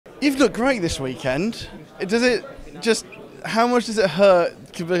You've looked great this weekend. Does it just? How much does it hurt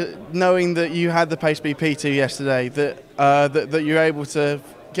knowing that you had the pace to be P2 yesterday? That you're able to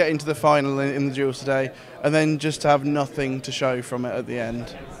get into the final in the duels today, and then just to have nothing to show from it at the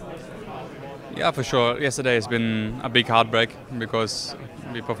end. Yeah, for sure. Yesterday has been a big heartbreak because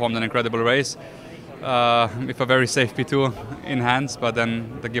we performed an incredible race with a very safe P2 in hands, but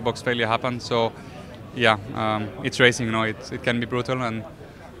then the gearbox failure happened. So, yeah, it's racing. It can be brutal, and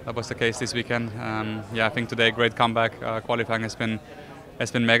that was the case this weekend. Yeah, I think today great comeback. Qualifying has been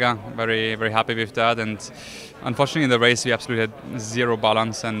mega. Very very happy with that. And unfortunately, in the race we absolutely had zero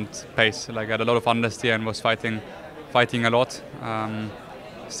balance and pace. Like I had a lot of understeer and was fighting a lot.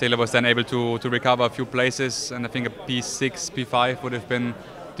 Still, I was then able to recover a few places, and I think a P6, P5 would have been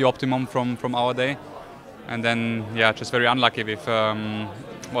the optimum from our day. And then, yeah, just very unlucky with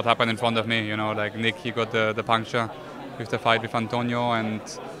what happened in front of me. Like Nick, he got the puncture with the fight with Antonio, and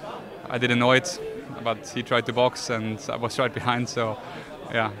I didn't know it, but he tried to box, and I was right behind. So,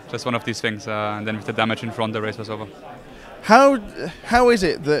 yeah, just one of these things. And then with the damage in front, the race was over. How is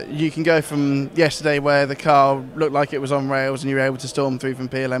it that you can go from yesterday where the car looked like it was on rails and you were able to storm through from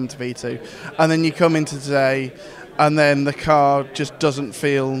PLM to P2, and then you come into today and then the car just doesn't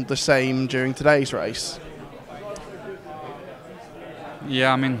feel the same during today's race?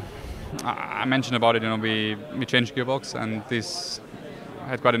 Yeah, I mean, I mentioned about it, we changed gearbox, and this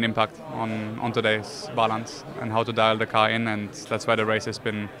had quite an impact on today's balance and how to dial the car in, and that's why the race has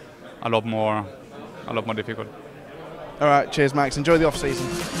been a lot more difficult. All right, cheers, Max. Enjoy the off-season.